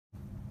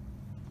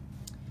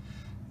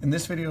In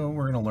this video,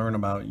 we're going to learn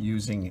about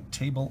using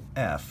Table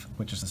F,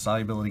 which is the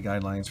solubility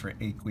guidelines for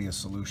aqueous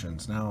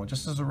solutions. Now,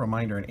 just as a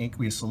reminder, an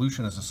aqueous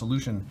solution is a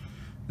solution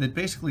that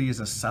basically is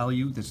a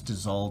solute that's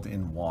dissolved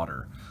in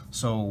water.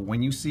 So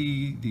when you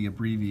see the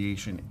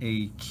abbreviation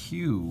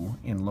AQ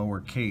in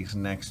lowercase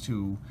next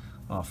to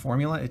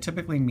formula, it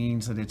typically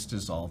means that it's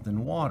dissolved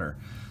in water.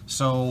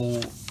 So,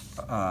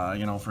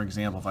 for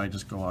example, if I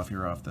just go off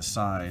here off the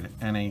side,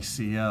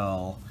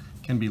 NaCl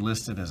can be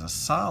listed as a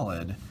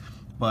solid.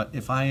 But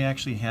if I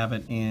actually have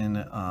it in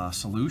a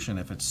solution,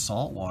 if it's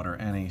salt water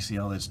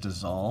NaCl that's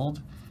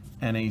dissolved,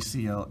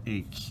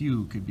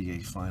 NaClAQ could be a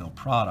final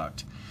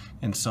product.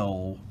 And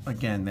so,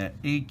 again,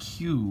 that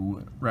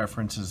AQ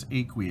references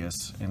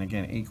aqueous, and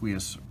again,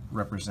 aqueous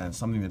represents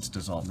something that's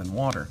dissolved in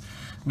water.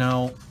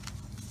 Now,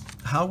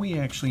 how we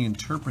actually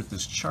interpret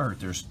this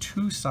chart, there's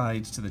two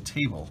sides to the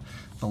table.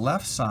 The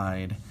left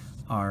side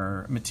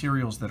are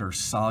materials that are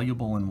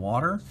soluble in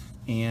water,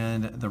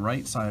 and the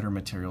right side are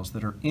materials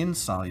that are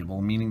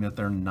insoluble, meaning that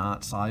they're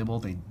not soluble.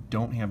 They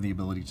don't have the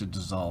ability to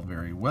dissolve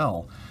very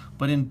well.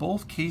 But in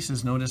both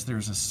cases, notice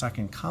there's a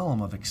second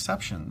column of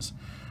exceptions.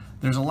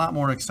 There's a lot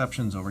more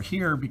exceptions over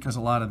here because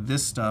a lot of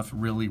this stuff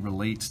really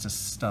relates to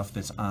stuff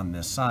that's on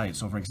this side.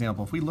 So for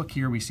example, if we look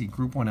here, we see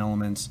group 1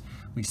 elements,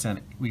 we see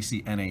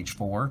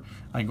NH4.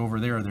 I go over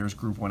there, there's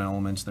group 1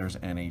 elements, there's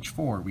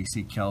NH4. We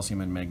see calcium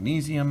and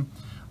magnesium.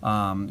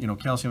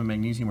 Calcium and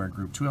magnesium are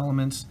group 2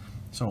 elements.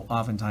 So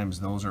oftentimes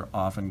those are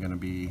often going to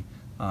be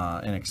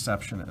an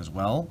exception as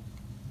well.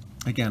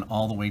 Again,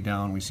 all the way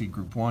down we see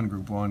group 1,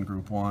 group 1,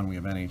 group 1, we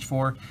have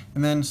NH4,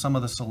 and then some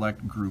of the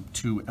select group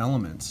 2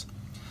 elements.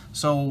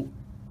 So,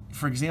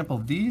 for example,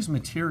 these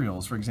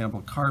materials, for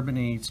example,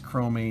 carbonates,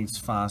 chromates,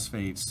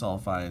 phosphates,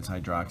 sulfides,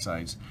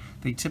 hydroxides,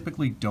 they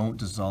typically don't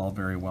dissolve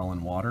very well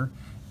in water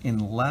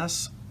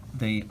unless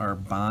they are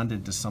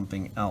bonded to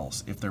something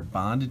else. If they're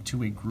bonded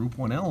to a group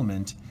 1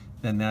 element,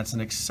 then that's an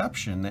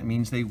exception. That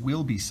means they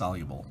will be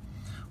soluble.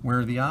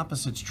 Where the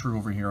opposite's true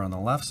over here on the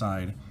left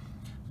side,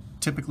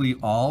 typically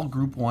all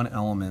group 1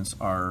 elements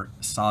are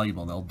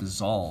soluble. They'll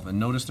dissolve. And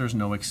notice there's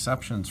no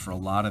exceptions for a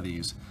lot of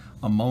these.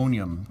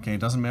 Ammonium, okay, it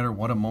doesn't matter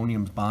what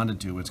ammonium's bonded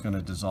to, it's going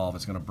to dissolve,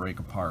 it's going to break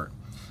apart.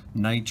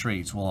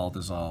 Nitrates will all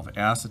dissolve.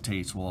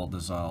 Acetates will all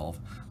dissolve.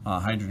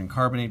 Hydrogen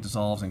carbonate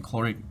dissolves and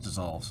chlorate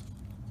dissolves.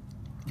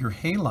 Your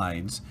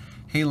halides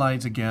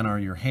again are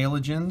your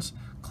halogens,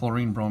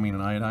 chlorine, bromine,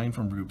 and iodine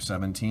from group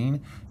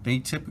 17. They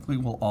typically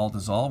will all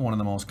dissolve. One of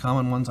the most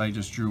common ones I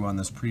just drew on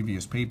this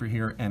previous paper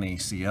here,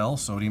 NaCl,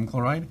 sodium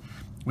chloride,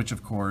 which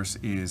of course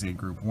is a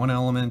group 1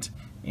 element,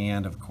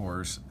 and of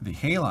course the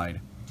halide.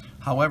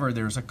 However,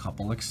 there's a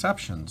couple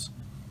exceptions.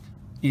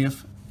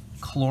 If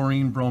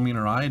chlorine, bromine,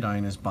 or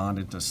iodine is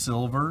bonded to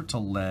silver, to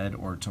lead,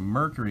 or to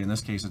mercury, in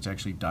this case it's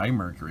actually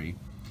dimercury,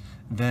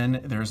 then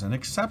there's an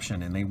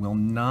exception and they will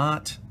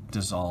not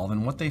dissolve,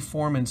 and what they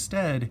form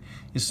instead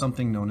is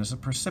something known as a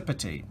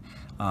precipitate.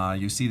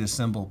 You see the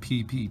symbol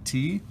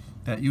PPT.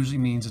 That usually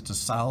means it's a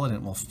solid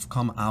and it will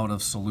come out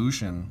of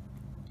solution,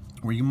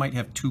 where you might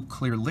have two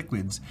clear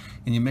liquids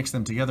and you mix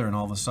them together and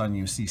all of a sudden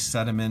you see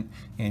sediment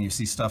and you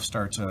see stuff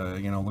start to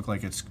look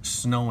like it's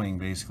snowing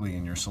basically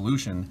in your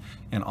solution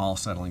and all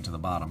settling to the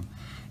bottom.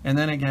 And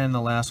then again,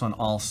 the last one,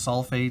 all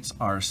sulfates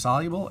are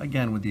soluble,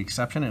 again with the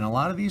exception, and a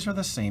lot of these are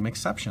the same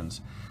exceptions.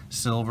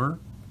 Silver,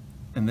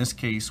 in this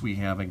case we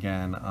have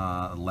again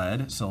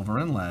lead, silver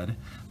and lead,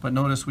 but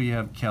notice we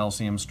have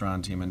calcium,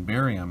 strontium, and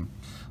barium.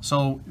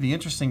 So the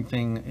interesting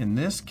thing in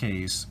this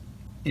case,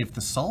 if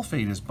the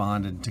sulfate is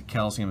bonded to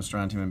calcium,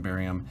 strontium, and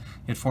barium,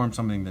 it forms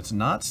something that's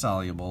not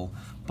soluble,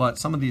 but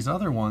some of these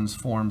other ones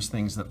forms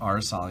things that are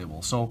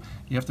soluble. So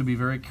you have to be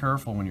very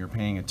careful when you're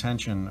paying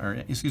attention,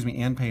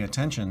 and pay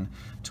attention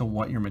to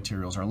what your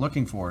materials are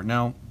looking for.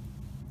 Now,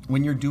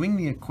 when you're doing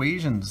the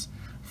equations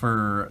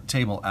for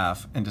Table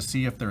F and to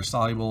see if they're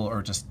soluble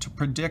or just to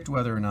predict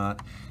whether or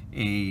not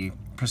a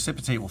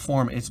precipitate will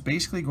form, it's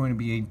basically going to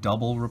be a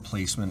double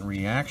replacement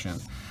reaction.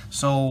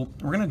 So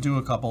we're going to do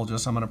a couple, I'm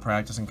going to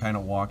practice and kind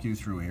of walk you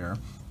through here,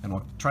 and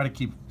we'll try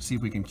to see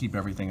if we can keep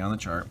everything on the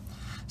chart.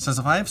 It says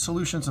if I have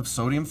solutions of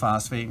sodium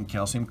phosphate and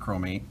calcium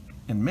chromate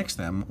and mix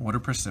them, would a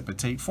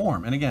precipitate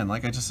form? And again,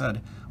 like I just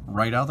said,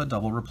 write out the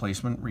double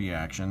replacement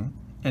reaction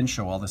and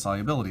show all the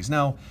solubilities.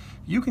 Now,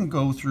 you can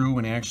go through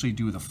and actually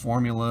do the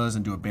formulas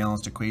and do a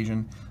balanced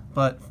equation,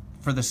 but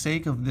for the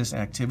sake of this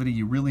activity,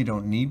 you really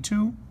don't need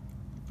to.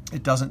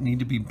 It doesn't need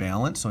to be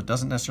balanced, so it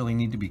doesn't necessarily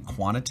need to be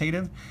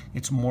quantitative.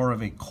 It's more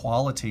of a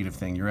qualitative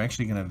thing. You're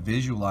actually going to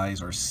visualize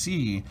or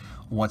see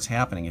what's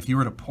happening. If you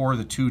were to pour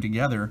the two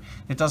together,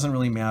 it doesn't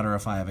really matter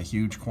if I have a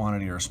huge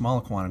quantity or a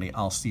small quantity,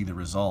 I'll see the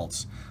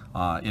results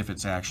if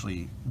it's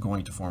actually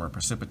going to form a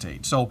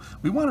precipitate. So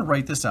we want to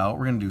write this out.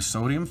 We're going to do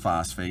sodium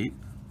phosphate.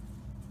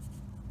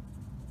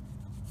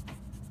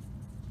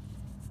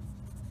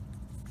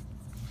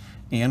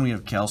 And we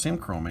have calcium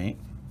chromate.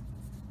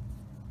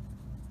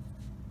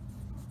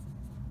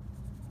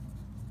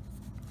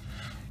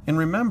 And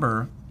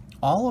remember,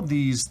 all of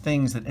these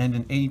things that end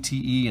in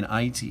ATE and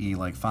ITE,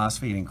 like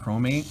phosphate and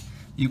chromate,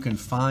 you can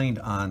find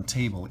on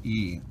Table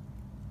E.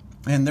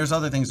 And there's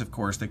other things, of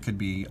course, that could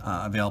be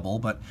available,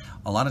 but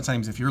a lot of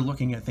times if you're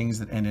looking at things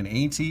that end in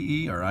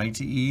ATE or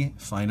ITE,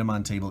 find them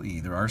on table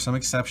E. There are some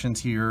exceptions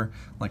here,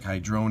 like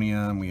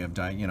hydronium, we have,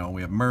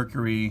 we have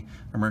mercury,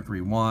 or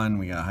mercury 1,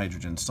 we got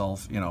hydrogen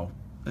sulfide,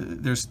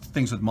 there's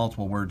things with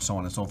multiple words, so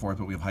on and so forth,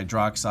 but we have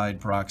hydroxide,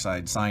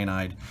 peroxide,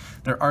 cyanide.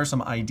 There are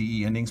some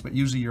IDE endings, but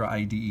usually your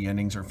IDE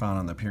endings are found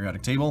on the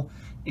periodic table.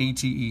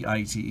 ATE,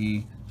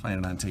 ITE,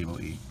 find it on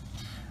table E.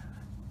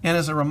 And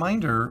as a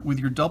reminder, with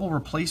your double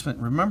replacement,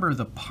 remember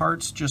the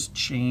parts just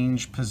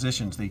change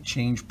positions, they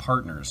change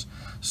partners.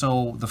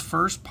 So the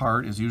first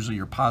part is usually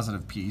your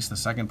positive piece, the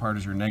second part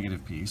is your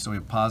negative piece. So we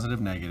have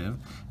positive, negative,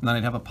 and then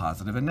I'd have a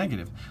positive and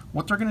negative.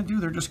 What they're gonna do,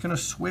 they're just gonna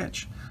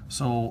switch.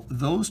 So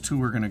those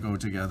two are gonna go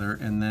together,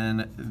 and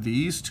then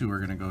these two are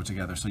gonna go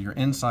together. So your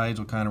insides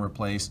will kind of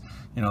replace,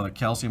 the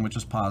calcium, which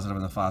is positive,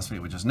 and the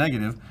phosphate, which is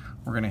negative.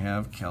 We're gonna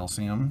have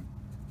calcium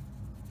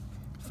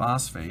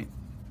phosphate.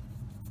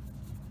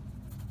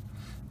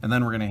 And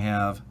then we're going to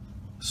have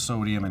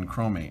sodium and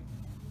chromate.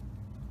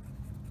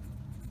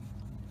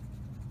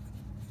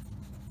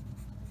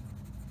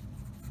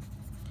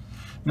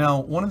 Now,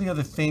 one of the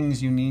other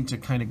things you need to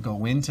kind of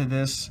go into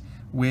this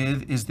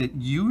with is that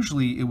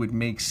usually it would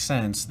make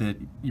sense that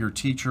your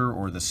teacher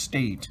or the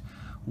state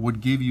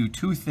would give you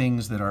two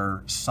things that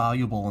are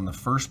soluble in the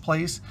first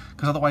place,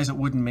 because otherwise it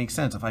wouldn't make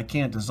sense. If I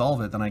can't dissolve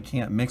it, then I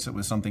can't mix it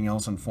with something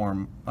else and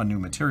form a new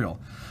material.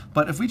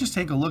 But if we just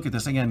take a look at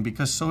this again,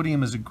 because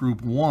sodium is a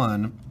group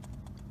 1,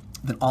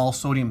 then all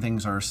sodium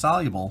things are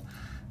soluble.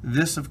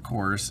 This, of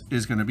course,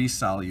 is going to be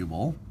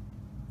soluble,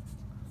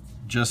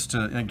 just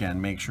to,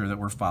 again, make sure that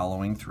we're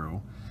following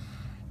through.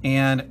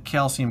 And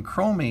calcium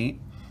chromate,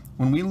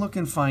 when we look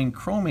and find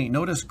chromate,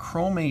 notice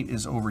chromate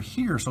is over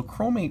here. So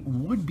chromate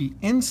would be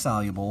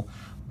insoluble,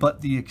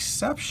 but the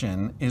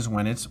exception is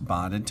when it's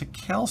bonded to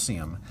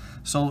calcium.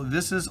 So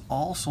this is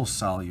also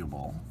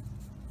soluble.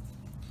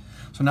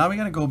 So now we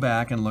got to go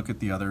back and look at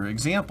the other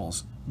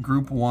examples.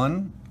 Group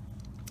 1,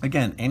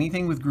 again,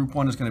 anything with group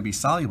 1 is going to be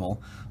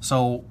soluble.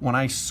 So when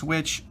I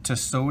switch to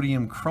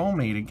sodium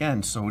chromate,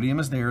 again, sodium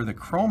is there, the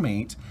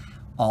chromate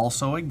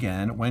also,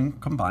 again, when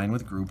combined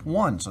with group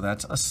 1. So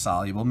that's a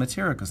soluble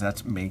material because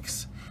that's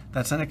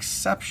an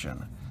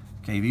exception.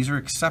 Okay, these are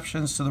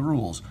exceptions to the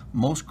rules.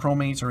 Most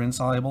chromates are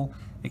insoluble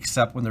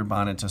except when they're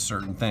bonded to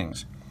certain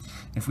things.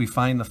 If we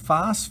find the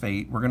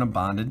phosphate, we're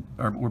bonded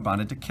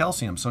to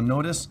calcium. So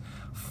notice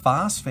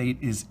phosphate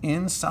is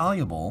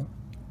insoluble.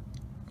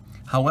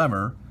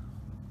 However,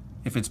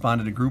 if it's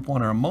bonded to group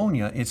 1 or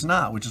ammonia, it's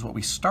not, which is what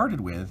we started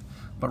with.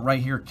 But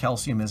right here,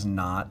 calcium is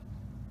not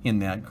in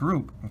that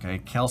group. Okay,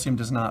 calcium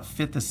does not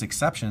fit this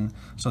exception,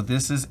 so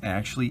this is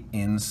actually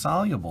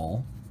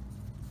insoluble.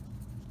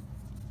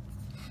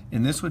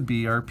 And this would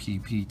be our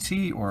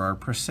PPT, or our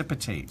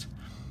precipitate.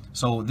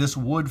 So this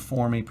would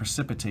form a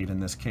precipitate in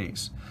this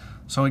case.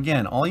 So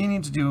again, all you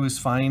need to do is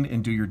find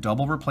and do your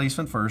double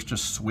replacement first.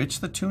 Just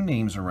switch the two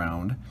names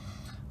around.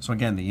 So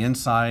again, the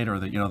inside, or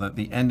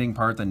the ending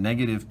part, the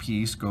negative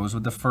piece, goes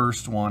with the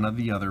first one of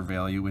the other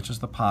value, which is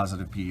the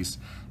positive piece.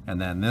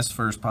 And then this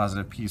first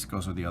positive piece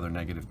goes with the other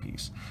negative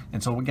piece.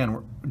 And so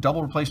again,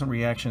 double replacement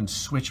reactions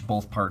switch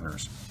both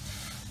partners.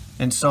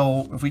 And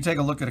so if we take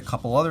a look at a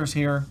couple others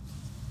here,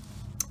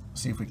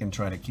 see if we can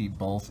try to keep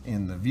both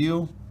in the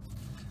view.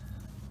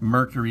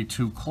 Mercury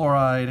 2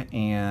 chloride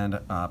and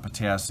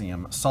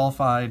potassium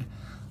sulfide.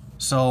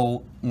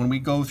 So when we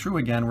go through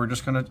again, we're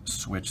just going to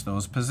switch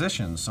those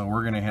positions. So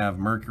we're going to have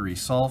mercury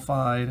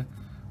sulfide,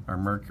 or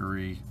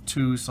mercury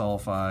 2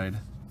 sulfide,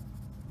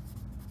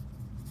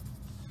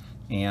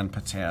 and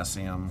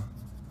potassium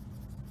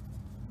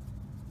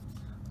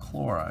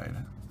chloride.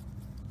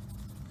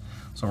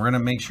 So we're going to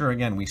make sure,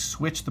 again, we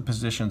switch the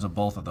positions of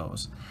both of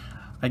those.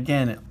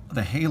 Again,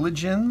 the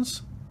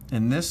halogens,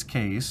 in this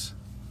case,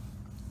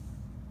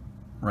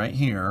 right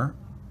here,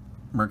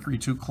 mercury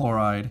 2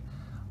 chloride,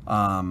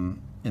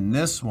 in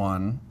this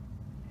one,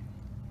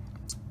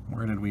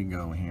 where did we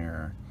go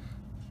here?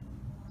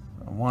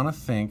 I want to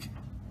think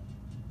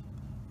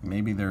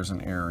maybe there's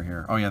an error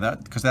here. Oh yeah,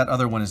 because that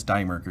other one is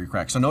dimercury,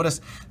 correct. So notice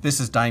this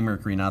is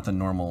dimercury, not the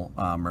normal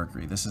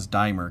mercury. This is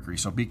dimercury,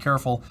 so be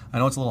careful. I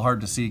know it's a little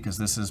hard to see because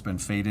this has been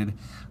faded.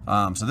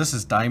 So this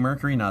is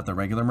dimercury, not the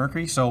regular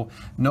mercury. So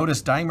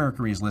notice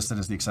dimercury is listed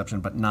as the exception,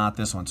 but not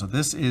this one. So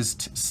this is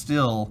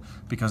still,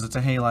 because it's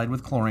a halide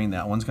with chlorine,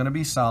 that one's going to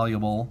be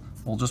soluble.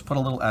 We'll just put a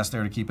little S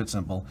there to keep it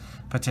simple.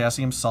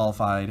 Potassium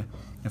sulfide.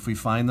 If we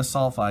find the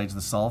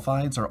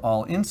sulfides are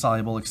all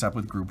insoluble except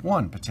with group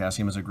 1.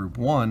 Potassium is a group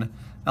 1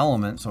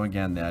 element, so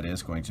again, that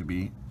is going to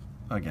be,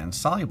 again,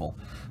 soluble.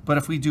 But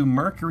if we do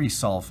mercury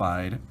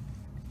sulfide,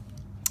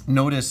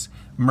 notice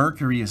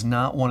mercury is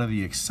not one of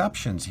the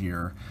exceptions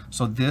here,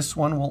 so this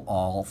one will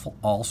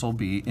also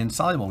be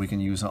insoluble. We can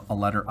use a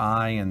letter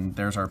I, and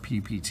there's our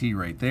PPT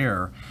right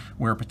there,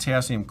 where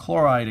potassium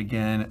chloride,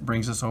 again,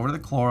 brings us over to the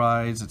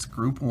chlorides. It's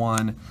group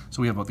 1,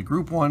 so we have both the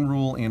group 1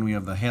 rule and we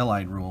have the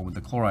halide rule with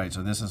the chloride,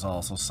 so this is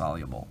also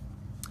soluble.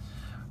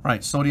 All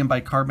right, sodium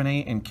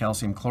bicarbonate and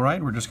calcium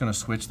chloride, we're just going to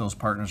switch those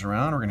partners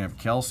around. We're going to have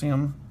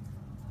calcium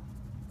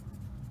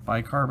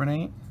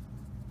bicarbonate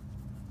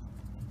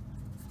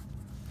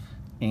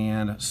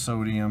and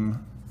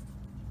sodium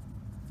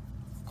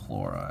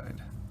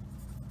chloride.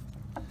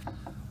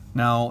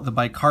 Now, the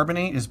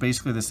bicarbonate is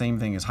basically the same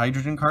thing as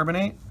hydrogen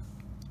carbonate.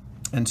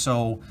 And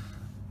so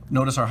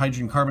notice our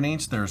hydrogen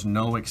carbonates, there's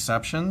no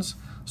exceptions.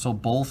 So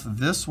both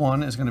this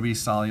one is going to be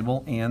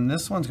soluble and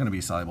this one's going to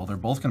be soluble. They're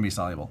both going to be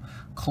soluble.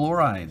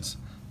 Chlorides,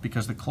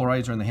 because the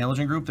chlorides are in the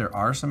halogen group, there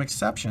are some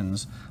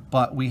exceptions,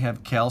 but we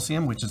have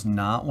calcium, which is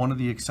not one of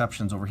the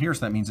exceptions over here.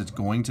 So that means it's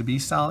going to be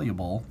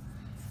soluble.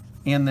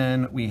 And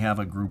then we have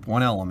a group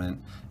 1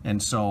 element.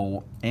 And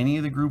so any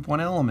of the group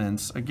 1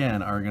 elements,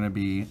 again, are going to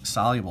be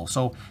soluble.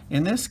 So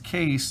in this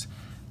case,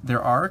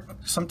 there are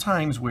some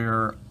times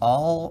where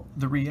all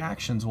the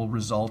reactions will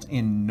result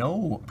in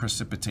no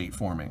precipitate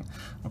forming.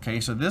 Okay,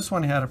 so this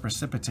one had a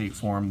precipitate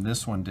form,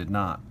 this one did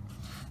not.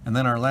 And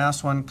then our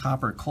last one,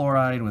 copper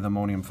chloride with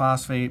ammonium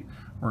phosphate,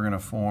 we're going to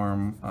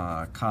form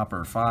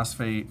copper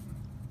phosphate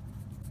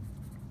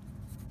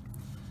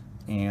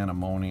and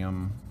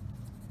ammonium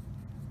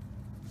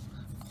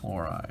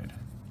chloride.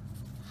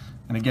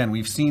 And again,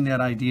 we've seen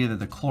that idea that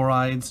the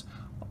chlorides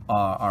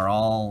are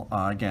all,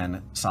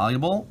 again,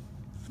 soluble.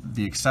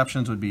 The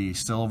exceptions would be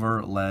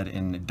silver, lead,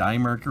 and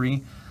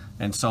dimercury.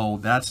 And so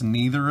that's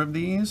neither of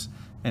these.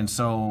 And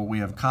so we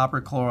have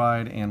copper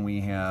chloride and we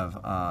have,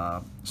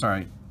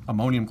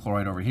 ammonium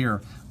chloride over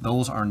here.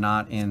 Those are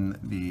not in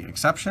the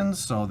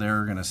exceptions, so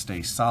they're going to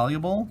stay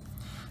soluble.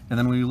 And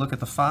then when we look at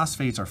the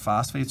phosphates, our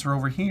phosphates are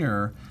over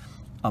here.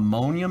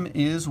 Ammonium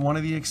is one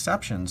of the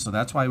exceptions, so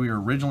that's why we were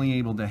originally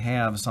able to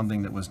have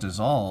something that was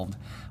dissolved,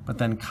 but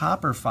then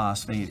copper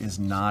phosphate is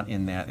not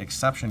in that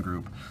exception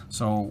group.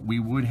 So we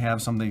would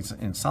have something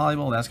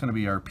insoluble, that's going to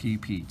be our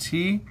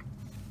PPT.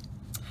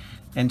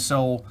 And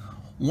so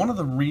one of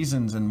the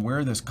reasons and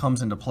where this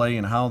comes into play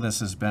and how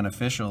this is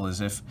beneficial is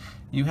if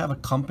you have a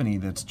company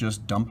that's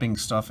just dumping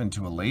stuff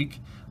into a lake.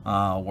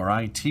 Where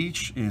I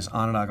teach is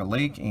Onondaga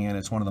Lake, and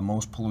it's one of the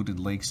most polluted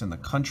lakes in the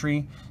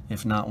country,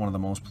 if not one of the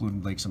most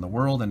polluted lakes in the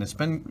world. And it's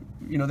been,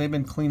 they've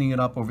been cleaning it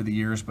up over the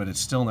years, but it's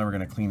still never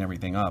going to clean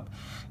everything up.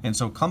 And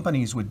so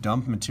companies would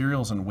dump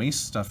materials and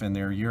waste stuff in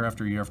there year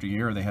after year after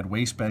year. They had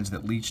waste beds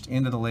that leached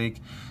into the lake.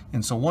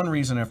 And so one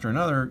reason after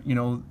another,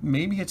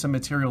 maybe it's a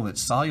material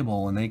that's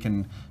soluble and they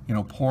can,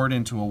 pour it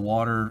into a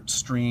water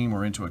stream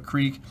or into a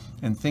creek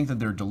and think that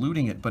they're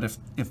diluting it. But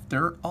if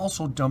they're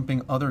also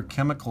dumping other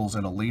chemicals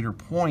at a later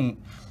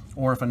point,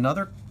 or if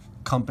another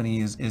company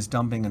is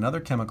dumping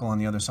another chemical on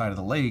the other side of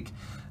the lake,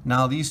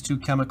 now these two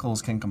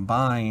chemicals can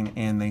combine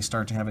and they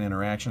start to have an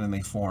interaction and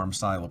they form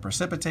soluble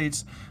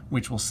precipitates,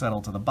 which will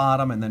settle to the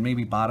bottom, and then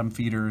maybe bottom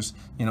feeders,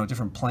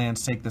 different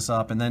plants take this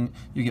up, and then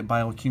you get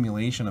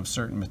bioaccumulation of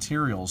certain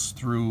materials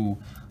through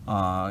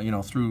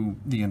through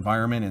the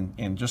environment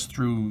and just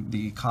through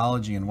the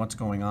ecology and what's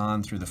going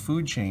on through the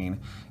food chain,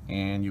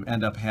 and you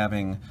end up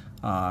having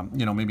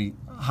maybe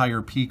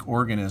higher peak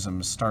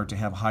organisms start to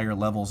have higher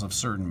levels of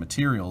certain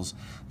materials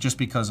just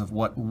because of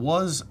what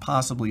was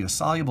possibly a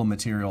soluble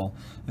material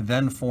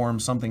then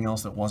formed something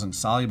else that wasn't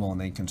soluble and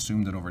they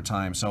consumed it over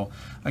time. So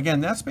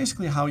again, that's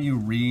basically how you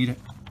read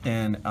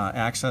and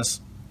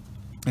access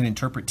and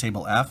interpret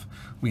Table F.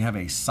 We have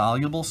a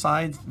soluble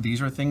side.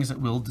 These are things that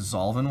will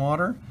dissolve in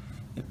water.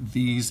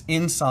 These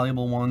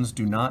insoluble ones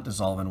do not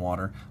dissolve in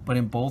water, but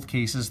in both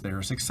cases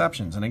there's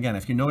exceptions. And again,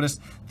 if you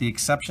notice, the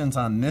exceptions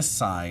on this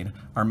side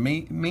are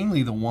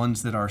mainly the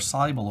ones that are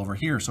soluble over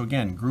here. So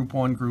again, group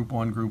 1, group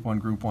 1, group 1,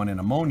 group 1 in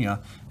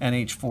ammonia,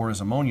 NH4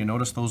 is ammonia.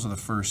 Notice those are the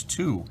first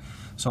two.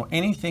 So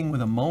anything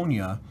with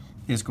ammonia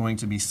is going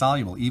to be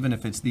soluble, even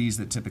if it's these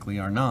that typically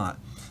are not.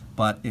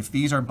 But if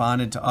these are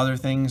bonded to other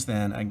things,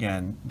 then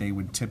again, they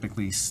would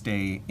typically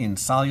stay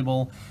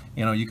insoluble.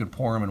 You could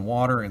pour them in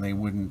water and they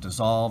wouldn't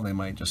dissolve. They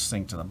might just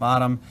sink to the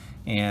bottom,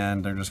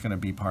 and they're just going to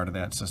be part of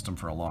that system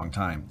for a long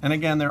time. And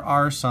again, there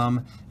are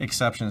some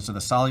exceptions to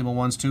the soluble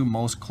ones too.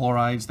 Most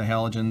chlorides, the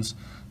halogens,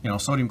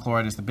 sodium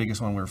chloride is the biggest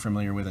one we're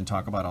familiar with and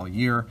talk about all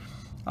year.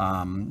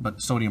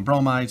 But sodium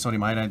bromide,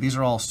 sodium iodide, these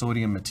are all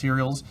sodium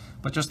materials,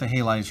 but just the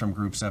halides from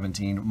group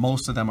 17,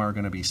 most of them are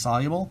going to be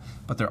soluble,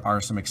 but there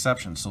are some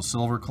exceptions. So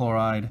silver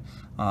chloride,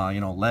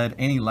 lead,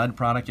 any lead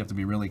product you have to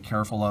be really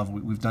careful of.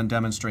 We've done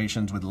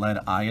demonstrations with lead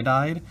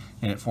iodide,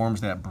 and it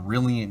forms that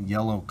brilliant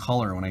yellow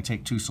color when I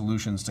take two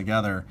solutions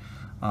together.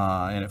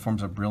 And it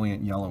forms a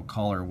brilliant yellow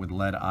color with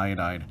lead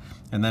iodide.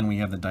 And then we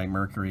have the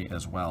dimercury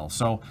as well.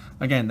 So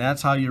again,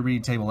 that's how you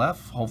read Table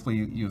F. Hopefully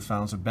you've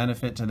found some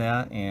benefit to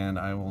that, and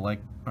I will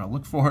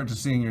look forward to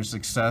seeing your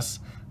success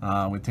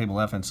with Table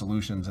F and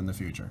solutions in the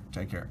future.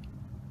 Take care.